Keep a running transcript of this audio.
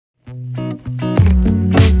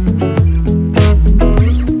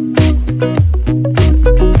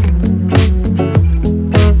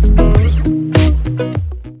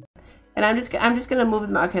I'm just gonna move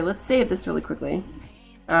them. Okay, let's save this really quickly.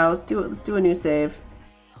 Let's do it. Let's do a new save.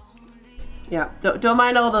 Yeah, don't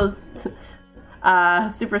mind all those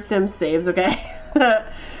Super Sim saves, okay?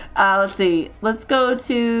 Let's see. Let's go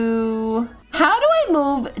to... How do I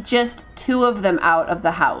move just 2 of them out of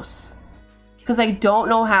the house? Because I don't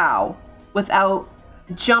know how without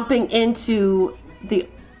jumping into the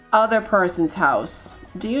other person's house.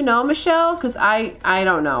 Do you know, Michelle? Because I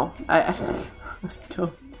don't know. I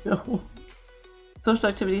don't know. Social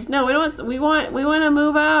activities. No, we don't. We want to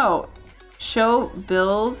move out. Show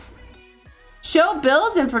bills. Show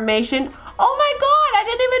bills information. Oh my god, I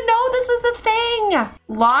didn't even know this was a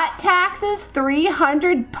thing. Lot taxes,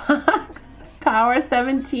 $300. Power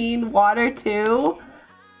 17, water 2.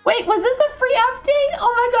 Wait, was this a free update?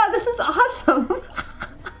 Oh my god, this is awesome.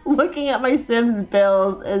 Looking at my Sims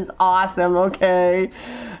bills is awesome, okay.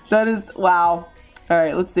 That is, wow. All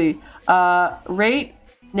right, let's see. Rate,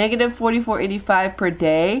 negative 44.85 per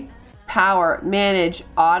day. Power, manage,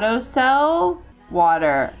 auto sell,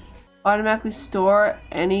 water. Automatically store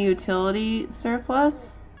any utility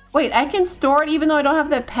surplus. Wait, I can store it even though I don't have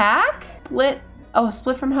the pack?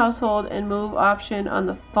 Split from household and move option on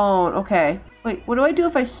the phone. Okay. Wait, what do I do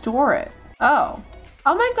if I store it? Oh.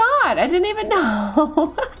 Oh my god, I didn't even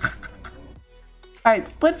know. Alright,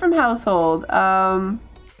 split from household. Right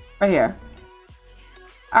here.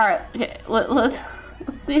 Alright, okay, let's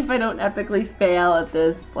see if I don't epically fail at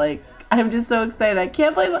this. Like, I'm just so excited. I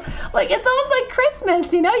can't believe it. Like, it's almost like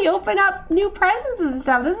Christmas, you know? You open up new presents and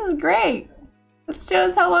stuff. This is great. It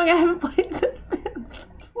shows how long I haven't played The Sims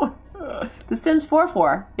 4. The Sims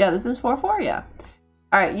 4. Yeah, The Sims 4, yeah.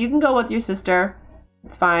 Alright, you can go with your sister.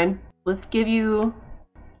 It's fine. Let's give you...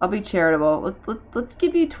 I'll be charitable. Let's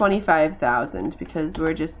give you 25,000 because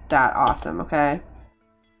we're just that awesome, okay?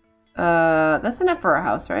 That's enough for a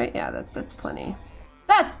house, right? Yeah, that's plenty.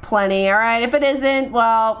 That's plenty, all right? If it isn't,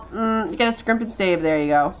 well, you gotta scrimp and save. There you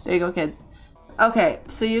go. There you go, kids. Okay,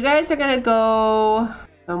 so you guys are gonna go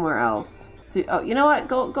somewhere else. So, oh, you know what?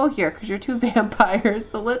 Go here because you're 2 vampires.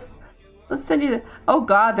 So let's send you the... Oh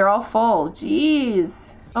God, they're all full.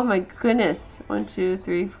 Jeez. Oh my goodness. 1, 2,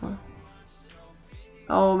 3, 4.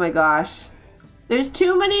 Oh my gosh. There's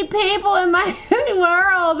too many people in my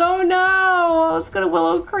world. Oh no. Let's go to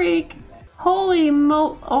Willow Creek. Holy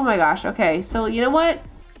mo... Oh my gosh. Okay, so you know what?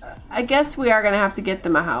 I guess we are gonna have to get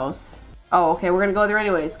them a house. Oh, okay, we're gonna go there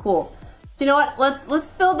anyways. Cool. So you know what?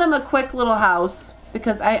 Let's build them a quick little house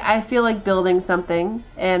because I feel like building something,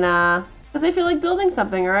 and because I feel like building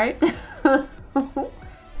something. All right.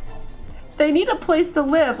 They need a place to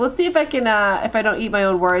live. Let's see if I can if I don't eat my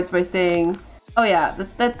own words by saying. Oh yeah,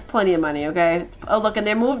 that's plenty of money. Okay. Oh look, and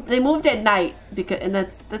they moved at night and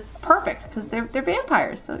that's perfect because they're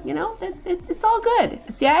vampires. So you know it's all good.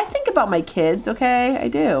 See, I think about my kids. Okay, I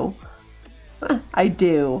do. I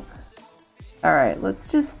do. All right, let's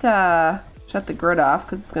just shut the grid off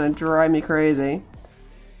because it's gonna drive me crazy.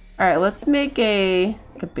 All right, let's make a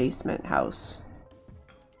basement house.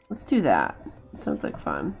 Let's do that. Sounds like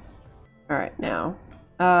fun. All right, now,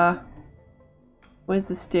 where's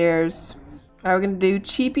the stairs? We're gonna do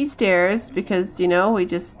cheapy stairs because you know we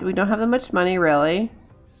don't have that much money really.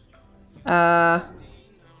 I'm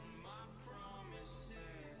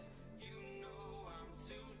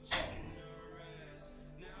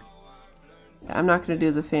not gonna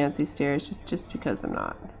do the fancy stairs just because I'm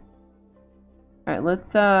not. All right,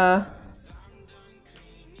 let's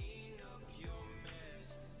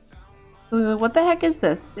what the heck is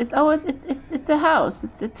this? It's a house.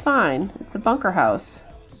 It's fine. It's a bunker house.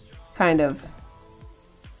 Kind of.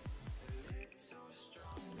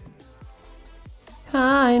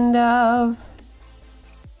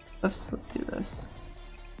 Oops, let's do this.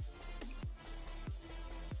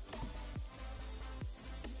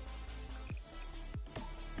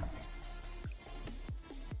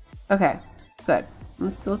 Okay, good.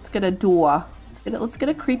 Let's get a door. Let's get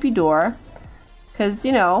a creepy door. Cause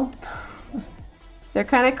you know, they're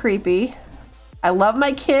kind of creepy. I love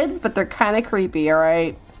my kids, but they're kind of creepy, all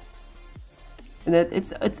right? And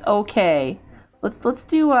it's okay. Let's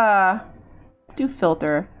do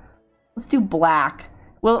filter. Let's do black.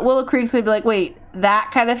 Willow Creek's gonna be like, wait, that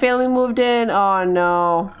kind of family moved in? Oh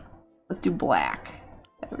no. Let's do black.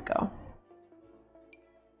 There we go.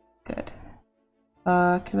 Good.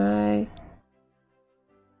 Can I?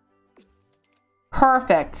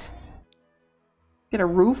 Perfect. Get a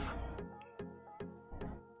roof?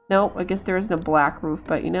 Nope, I guess there isn't a black roof,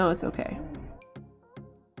 but you know, it's okay.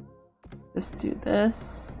 Let's do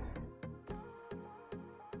this.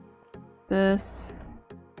 This.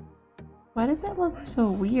 Why does that look so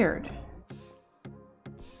weird?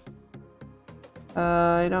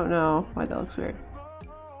 I don't know why that looks weird.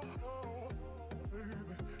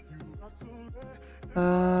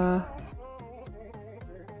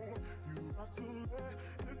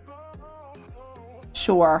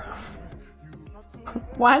 Sure.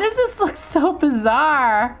 Why does this look so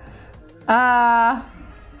bizarre?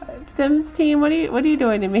 Sims team, what are you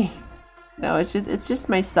doing to me? No, it's just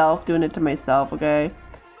myself doing it to myself, okay?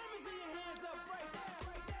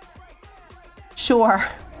 Sure.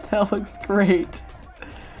 That looks great.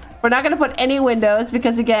 We're not gonna put any windows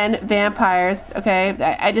because again, vampires, okay?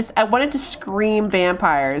 I wanted to scream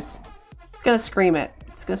vampires. It's gonna scream it.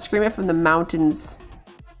 It's gonna scream it from the mountains.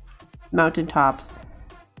 Mountaintops.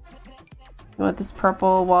 You want this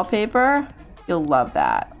purple wallpaper? You'll love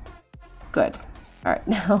that. Good. All right,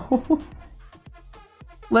 now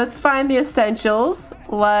let's find the essentials.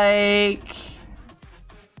 Like,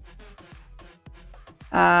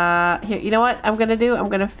 here. You know what I'm gonna do? I'm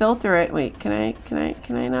gonna filter it. Wait, can I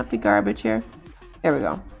not be garbage here? There we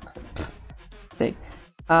go. See,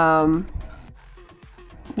 I'm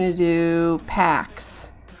gonna do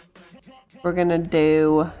packs. We're gonna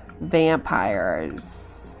do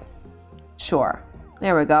vampires. Sure.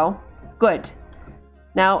 There we go. Good.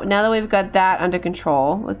 Now that we've got that under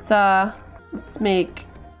control, let's make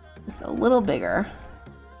this a little bigger.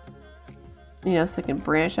 You know, so I can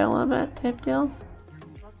branch out a little bit type deal.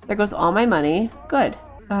 There goes all my money. Good.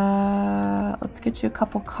 Let's get you a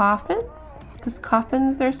couple coffins, because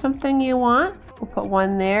coffins are something you want. We'll put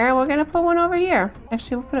one there. We're gonna put one over here.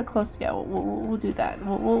 Actually, we'll put it close. Yeah, we'll do that.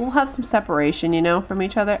 We'll have some separation, you know, from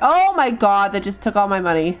each other. Oh my God, that just took all my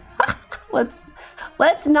money.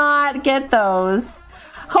 Let's not get those.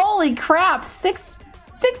 Holy crap!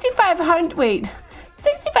 $6,500. Wait,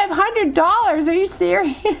 $6,500. Are you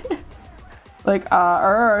serious? Like,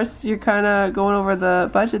 Urs, you're kind of going over the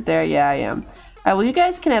budget there. Yeah, I am. All right, well, you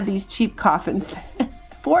guys can have these cheap coffins.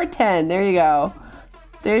 $410. There you go.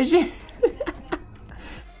 There's your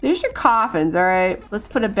there's your coffins. All right, let's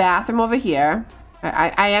put a bathroom over here.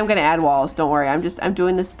 I am gonna add walls. Don't worry. I'm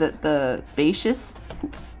doing this the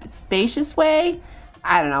spacious way.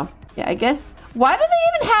 I don't know. Yeah, I guess. Why do they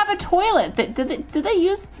even have a toilet?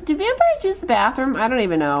 Do vampires use the bathroom? I don't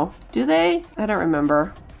even know. Do they? I don't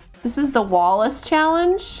remember. This is the wallless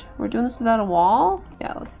challenge. We're doing this without a wall?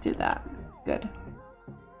 Yeah, let's do that. Good.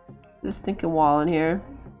 This stinking wall in here.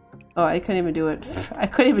 Oh, I couldn't even do it. I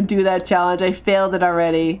couldn't even do that challenge. I failed it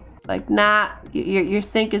already. Like, nah, your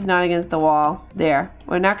sink is not against the wall. There.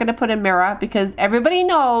 We're not gonna put a mirror because everybody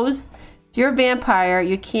knows if you're a vampire,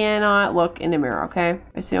 you cannot look in a mirror, okay?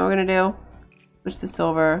 I see what we're gonna do. Switch this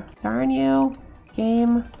over. Darn you.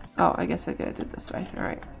 Game. Oh, I guess I gotta do it this way. All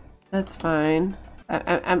right. That's fine.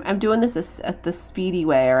 I'm doing this at the speedy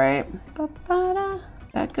way, all right?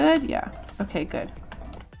 That good? Yeah. Okay, good.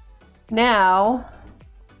 Now,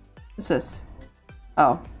 what's this?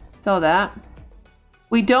 Oh, so that.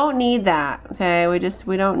 We don't need that, okay? We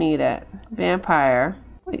don't need it. Vampire.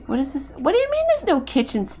 Wait, what is this? What do you mean there's no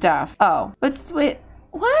kitchen stuff? Oh, wait,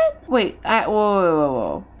 what? Wait,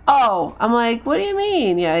 whoa. Oh, I'm like, what do you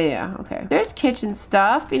mean? Yeah, okay. There's kitchen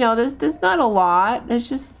stuff, you know, there's not a lot. There's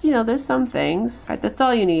just, you know, there's some things. All right, that's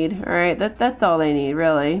all you need, all right? That's all they need,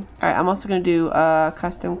 really. All right, I'm also gonna do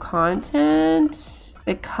custom content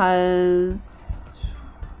because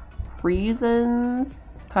reasons.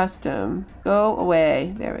 Custom, go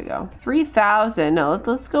away. There we go. 3,000. No,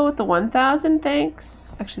 let's go with the 1,000.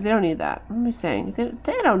 Thanks. Actually, they don't need that. What am I saying? They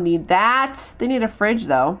don't need that. They need a fridge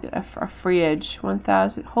though. A fridge.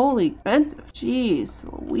 1,000. Holy expensive. Jeez,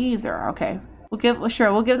 Louiser. Okay. We'll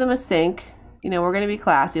give them a sink. You know, we're gonna be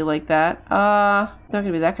classy like that. It's not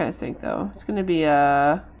gonna be that kind of sink though. It's gonna be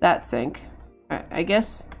that sink. All right. I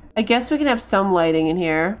guess we can have some lighting in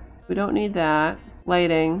here. We don't need that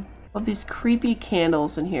lighting. Of these creepy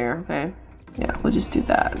candles in here, okay? Yeah, we'll just do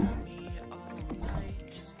that.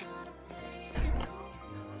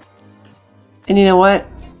 And you know what?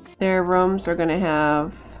 Their rooms are gonna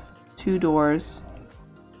have 2 doors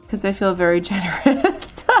because I feel very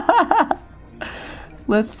generous.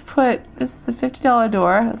 Let's put, this is a $50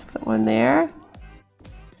 door. Let's put one there.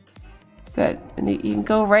 Good, and you can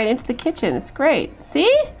go right into the kitchen. It's great. See?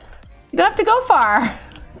 You don't have to go far.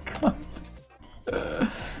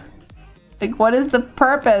 Like, what is the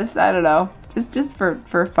purpose? I don't know. Just for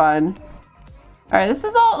fun. All right, this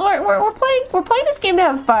is all we're playing this game to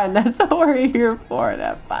have fun. That's all we're here for, to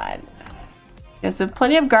have fun. Yeah, so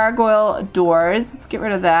plenty of gargoyle doors. Let's get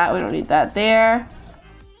rid of that. We don't need that there.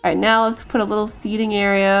 All right, now let's put a little seating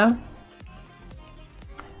area.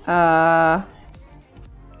 Again,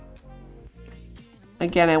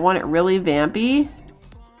 I want it really vampy.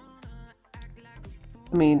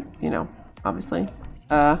 I mean, you know, obviously.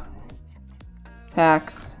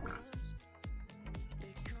 Packs.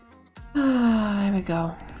 Here we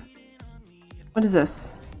go. What is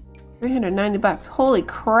this? 390 bucks. Holy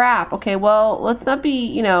crap. Okay, well, let's not be,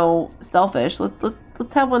 you know, selfish. Let's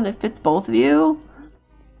have one that fits both of you.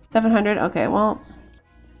 700. Okay, well.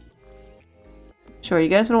 Sure, you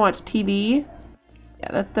guys want to watch TV?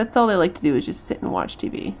 Yeah, that's all they like to do is just sit and watch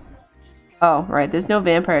TV. Oh, right. There's no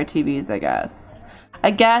vampire TVs, I guess.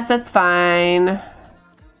 I guess that's fine.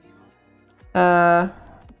 Or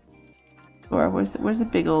where's the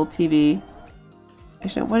big old TV?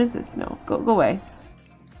 Actually, what is this? No, go away.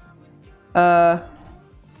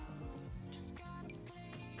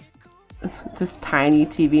 This tiny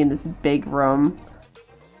TV in this big room.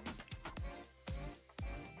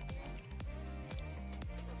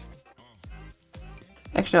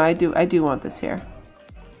 Actually, no, I do want this here.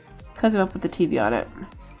 Because I'm up with the TV on it.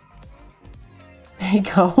 There you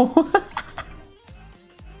go.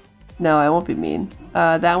 No, I won't be mean.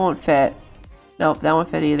 That won't fit. Nope, that won't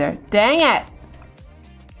fit either. Dang it!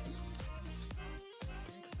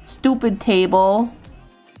 Stupid table.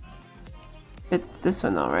 It's this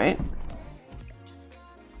one though, right?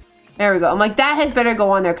 There we go. I'm like, that had better go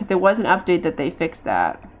on there because there was an update that they fixed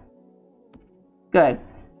that. Good.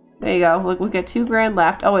 There you go. Look, we got $2 grand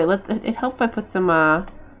left. Oh wait, it helped if I put some,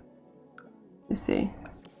 let's see.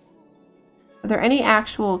 Are there any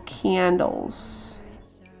actual candles?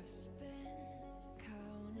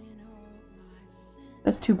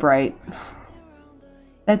 That's too bright.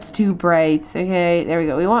 That's too bright. Okay, there we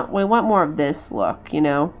go. We want more of this look, you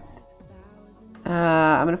know.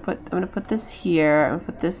 I'm gonna put this here. I'm gonna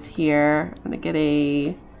put this here. I'm gonna get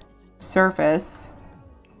a surface.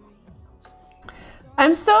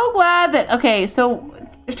 I'm so glad that, okay, so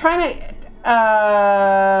trying to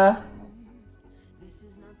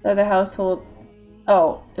the other household.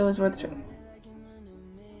 Oh, it was worth it.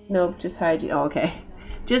 Nope, just hygiene. Oh, okay.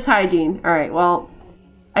 Just hygiene. All right, well,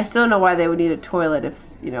 I still don't know why they would need a toilet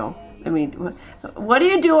if, you know, I mean, what do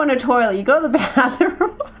you do on a toilet? You go to the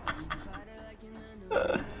bathroom.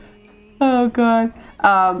 Oh, God.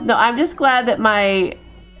 No, I'm just glad that I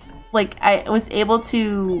was able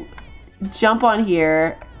to jump on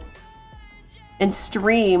here and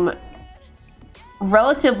stream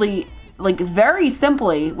relatively, like, very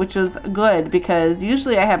simply, which was good because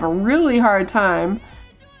usually I have a really hard time.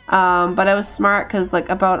 But I was smart because like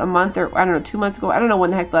about a month or I don't know 2 months ago, I don't know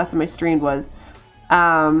when the heck the last time I streamed was,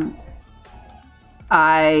 I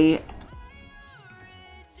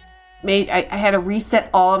had to reset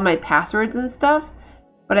all of my passwords and stuff,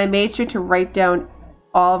 but I made sure to write down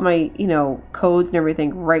all of my, you know, codes and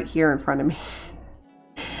everything right here in front of me.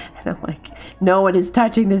 And I'm like, no one is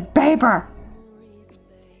touching this paper.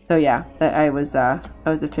 So yeah, I was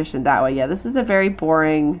efficient that way. Yeah, this is a very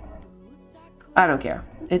boring. I don't care.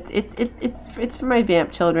 It's for my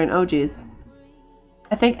vamp children. Oh geez.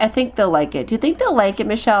 I think they'll like it. Do you think they'll like it,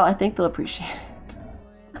 Michelle? I think they'll appreciate it.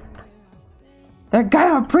 They're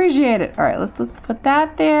gonna appreciate it. All right, let's put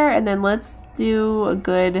that there, and then let's do a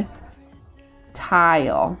good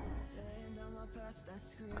tile.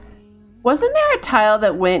 Wasn't there a tile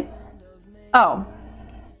that went? Oh,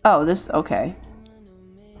 this okay.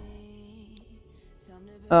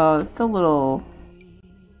 Oh, it's a little.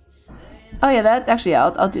 Oh yeah, that's actually, yeah,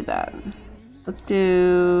 I'll do that. Let's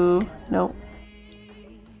do, nope.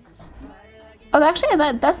 Oh, actually,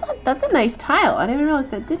 that's a nice tile. I didn't even realize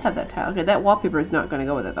that did have that tile. Okay, that wallpaper is not gonna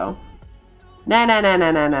go with it though.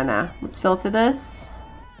 Nah. Let's filter this.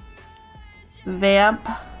 Vamp.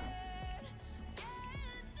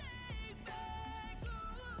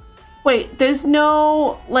 Wait, there's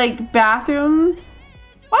no, like, bathroom?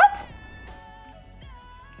 What?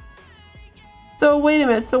 So wait a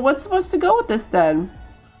minute, so what's supposed to go with this then?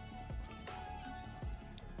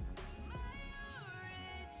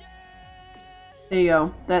 There you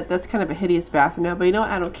go. That's kind of a hideous bathroom now, but you know what?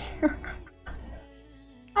 I don't care.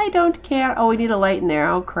 I don't care. Oh, we need a light in there.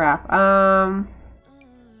 Oh crap.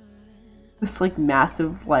 This like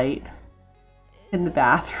massive light in the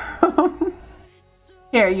bathroom.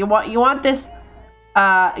 Here, you want this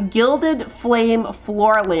gilded flame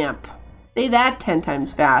floor lamp. Say that 10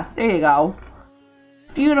 times fast. There you go.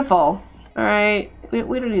 Beautiful. Alright. We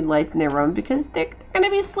don't need lights in their room because they're going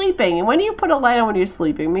to be sleeping. And when do you put a light on when you're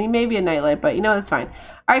sleeping? I mean, maybe a nightlight, but you know, that's fine.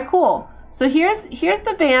 Alright, cool. So here's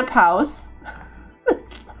the vamp house.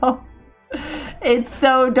 It's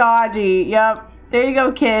so dodgy. Yep. There you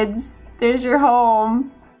go, kids. There's your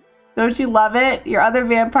home. Don't you love it? Your other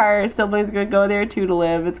vampire sibling's going to go there too to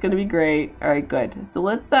live. It's going to be great. Alright, good. So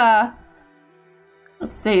let's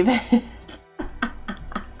save it.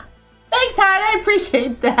 Thanks Thanks, hon. I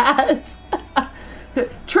appreciate that.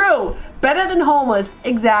 True. Better than homeless.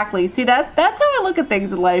 Exactly. See, that's how I look at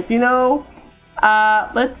things in life, you know?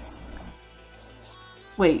 Let's...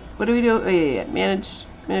 Wait, what do we do? Oh, yeah. Manage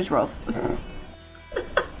worlds.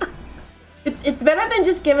 It's better than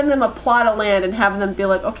just giving them a plot of land and having them be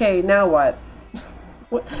like, okay, now what?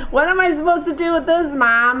 What am I supposed to do with this,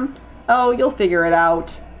 Mom? Oh, you'll figure it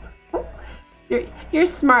out. You're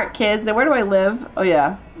smart, kids. Now, where do I live? Oh,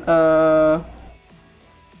 yeah.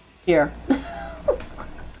 Here.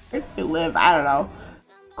 Where do I live? I don't know.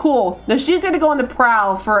 Cool. Now, she's going to go on the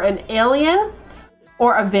prowl for an alien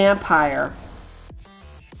or a vampire.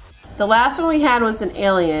 The last one we had was an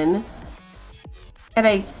alien. And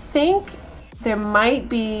I think there might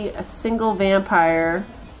be a single vampire.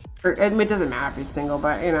 Or, I mean, it doesn't matter if he's single,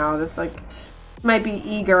 but, you know, it's like, might be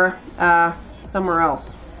eager somewhere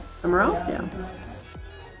else. Somewhere else? Yeah.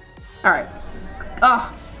 Alright.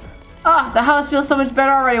 Oh, the house feels so much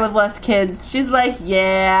better already with less kids. She's like,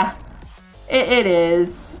 yeah, it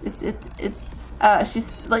is.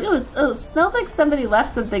 She's like, oh, it smells like somebody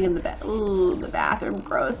left something in the bed. Ooh, the bathroom.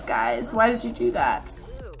 Gross, guys. Why did you do that?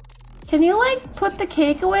 Can you, like, put the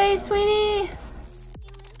cake away, sweetie?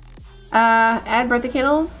 Add birthday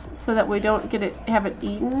candles so that we don't have it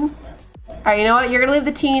eaten. Alright, you know what? You're gonna leave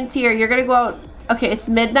the teens here. You're gonna go out. Okay, it's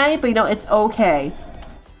midnight, but you know, it's okay.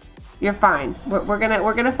 You're fine. We're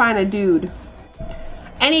gonna find a dude.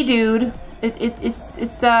 Any dude.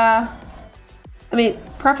 I mean,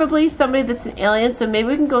 preferably somebody that's an alien, so maybe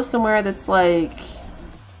we can go somewhere that's like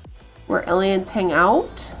where aliens hang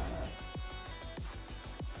out.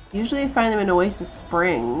 Usually I find them in Oasis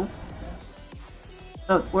Springs.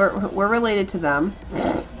 Oh, we're related to them.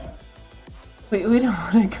 we don't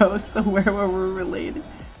want to go somewhere where we're related.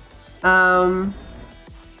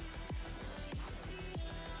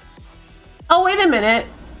 Oh, wait a minute.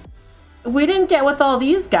 We didn't get with all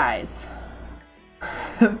these guys.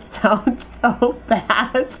 It sounds so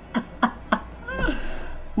bad.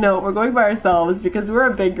 No, we're going by ourselves because we're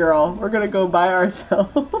a big girl. We're gonna go by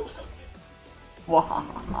ourselves.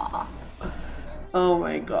 Oh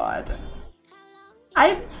my god.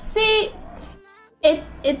 I see.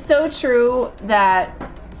 It's so true that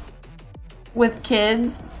with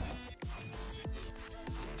kids,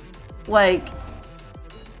 like,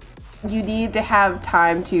 you need to have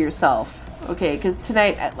time to yourself. Okay, because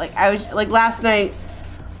tonight, last night,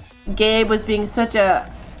 Gabe was being such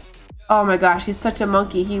a, oh my gosh, he's such a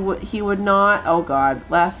monkey. He would not, oh god,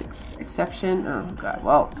 last exception, oh god,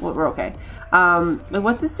 well, we're okay.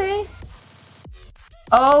 What's this say?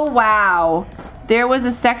 Oh wow, there was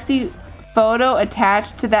a sexy photo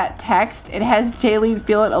attached to that text. It has Jayleen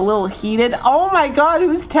feeling a little heated. Oh my god,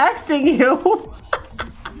 who's texting you?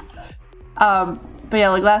 But yeah,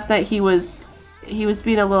 like last night he was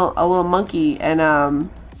being a little monkey, and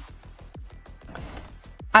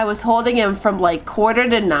I was holding him from like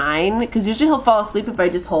 8:45 because usually he'll fall asleep if I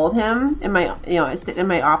just hold him in my, you know, I sit in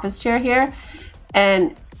my office chair here,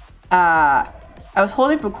 and I was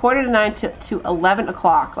holding from 8:45 to 11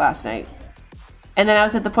 o'clock last night, and then I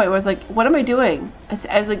was at the point where I was like, what am I doing? I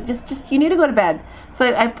was like, just you need to go to bed.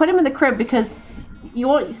 So I put him in the crib because you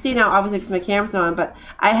won't see now, obviously, because my camera's not on, but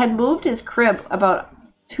I had moved his crib about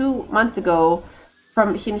 2 months ago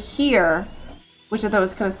from in here, which I thought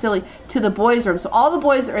was kind of silly, to the boys' room. So all the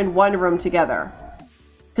boys are in one room together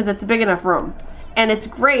because it's a big enough room. And it's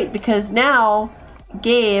great because now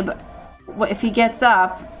Gabe, if he gets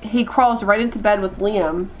up, he crawls right into bed with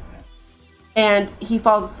Liam and he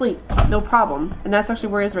falls asleep. No problem. And that's actually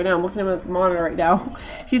where he is right now. I'm looking at him at the monitor right now.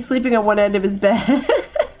 He's sleeping at one end of his bed.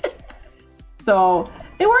 So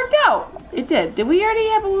it worked out. It did. Did we already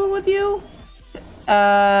have a one with you?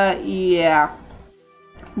 Yeah.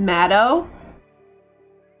 Matto?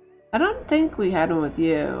 I don't think we had one with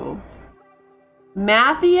you.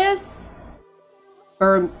 Matthias?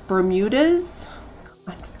 Bermudas?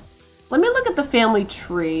 God. Let me look at the family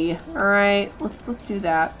tree. Alright, let's do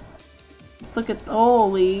that. Let's look at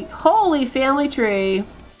holy family tree.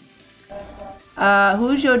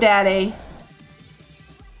 Who's your daddy?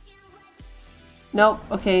 Nope.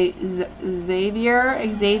 Okay, Xavier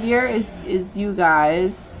is you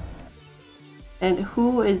guys. And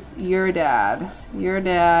who is your dad? Your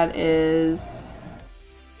dad is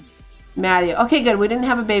Maddie. Okay, good. We didn't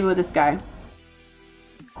have a baby with this guy.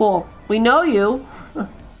 Cool. We know you.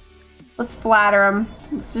 Let's flatter him.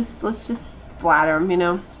 Let's just flatter him, you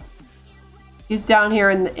know. He's down here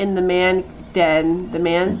in the man den. The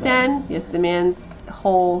man's den? Yes, the man's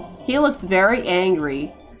hole. He looks very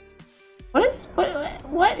angry. What? It's like,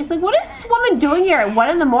 what is this woman doing here at 1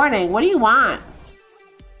 in the morning? What do you want?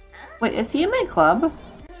 Wait, is he in my club?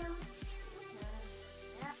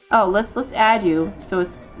 Oh, let's add you so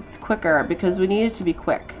it's quicker because we need it to be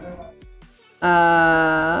quick.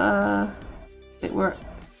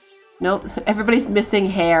 Nope. Everybody's missing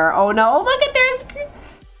hair. Oh no! Oh, look at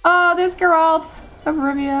there's Geralt of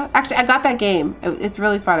Rivia. Actually, I got that game. It's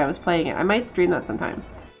really fun. I was playing it. I might stream that sometime.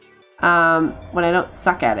 When I don't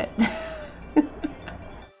suck at it.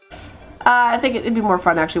 I think it'd be more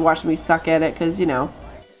fun actually watching me suck at it because, you know.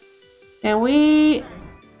 Can we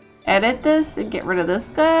edit this and get rid of this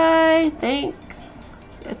guy?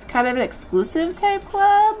 Thanks. It's kind of an exclusive type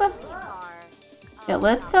club. Yeah,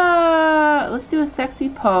 let's do a sexy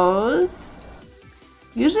pose.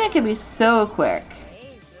 Usually it can be so quick.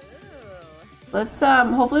 Let's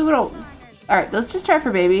hopefully we don't. All right, let's just try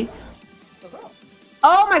for baby.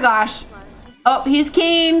 Oh my gosh. Oh, he's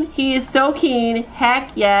keen. He is so keen.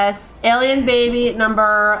 Heck yes. Alien baby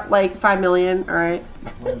number like 5 million. All right.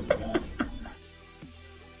 I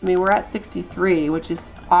mean, we're at 63, which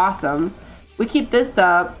is awesome. We keep this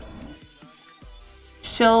up.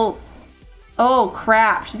 She'll. Oh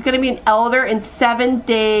crap. She's gonna be an elder in 7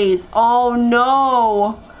 days. Oh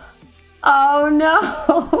no. Oh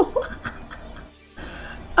no.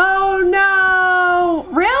 Oh no!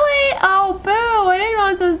 Really? Oh boo! I didn't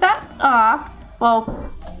realize it was that. Well,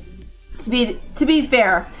 to be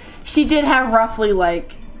fair, she did have roughly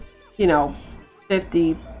like, you know,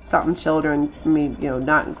 50 something children. I mean, you know,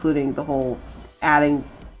 not including the whole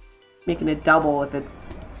making a double if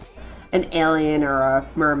it's an alien or a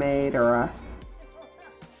mermaid or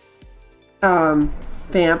a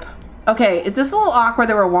vamp. Okay, is this a little awkward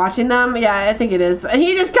that we're watching them? Yeah, I think it is. But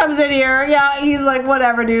he just comes in here. Yeah, he's like,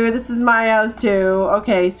 whatever, dude. This is my house, too.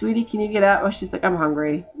 Okay, sweetie, can you get up? Oh, she's like, I'm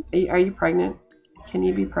hungry. Are you pregnant? Can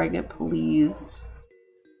you be pregnant, please?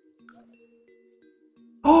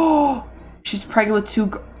 Oh, she's pregnant with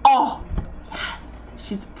 2 Oh, yes.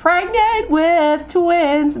 She's pregnant with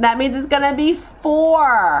twins. That means it's going to be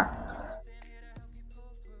 4.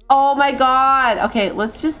 Oh, my God. Okay,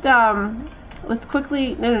 let's just, let's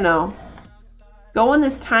quickly, no. Go in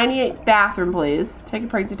this tiny bathroom, please. Take a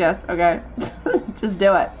pregnancy test, okay? Just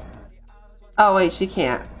do it. Oh, wait, she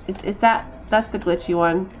can't. Is that's the glitchy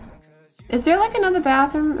one. Is there like another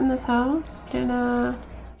bathroom in this house?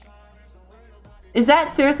 Is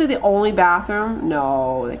that seriously the only bathroom?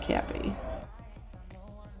 No, that can't be.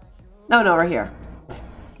 No, right here.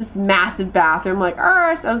 This massive bathroom, like,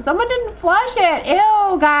 someone didn't flush it.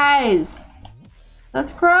 Ew, guys.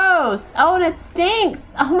 That's gross. Oh, and it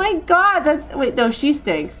stinks. Oh my God, wait, no, she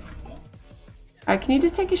stinks. All right, can you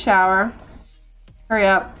just take a shower? Hurry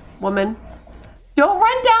up, woman. Don't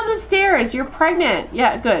run down the stairs. You're pregnant.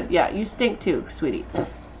 Yeah, good. Yeah, you stink too, sweetie.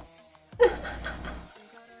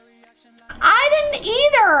 I didn't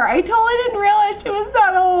either. I totally didn't realize she was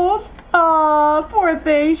that old. Oh, poor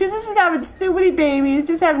thing. She's just having so many babies,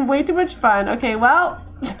 just having way too much fun. Okay, well,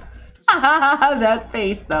 that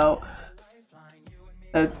face though.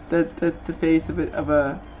 That's the face of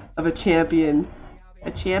a champion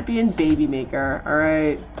baby maker. All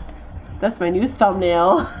right, that's my new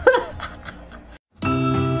thumbnail.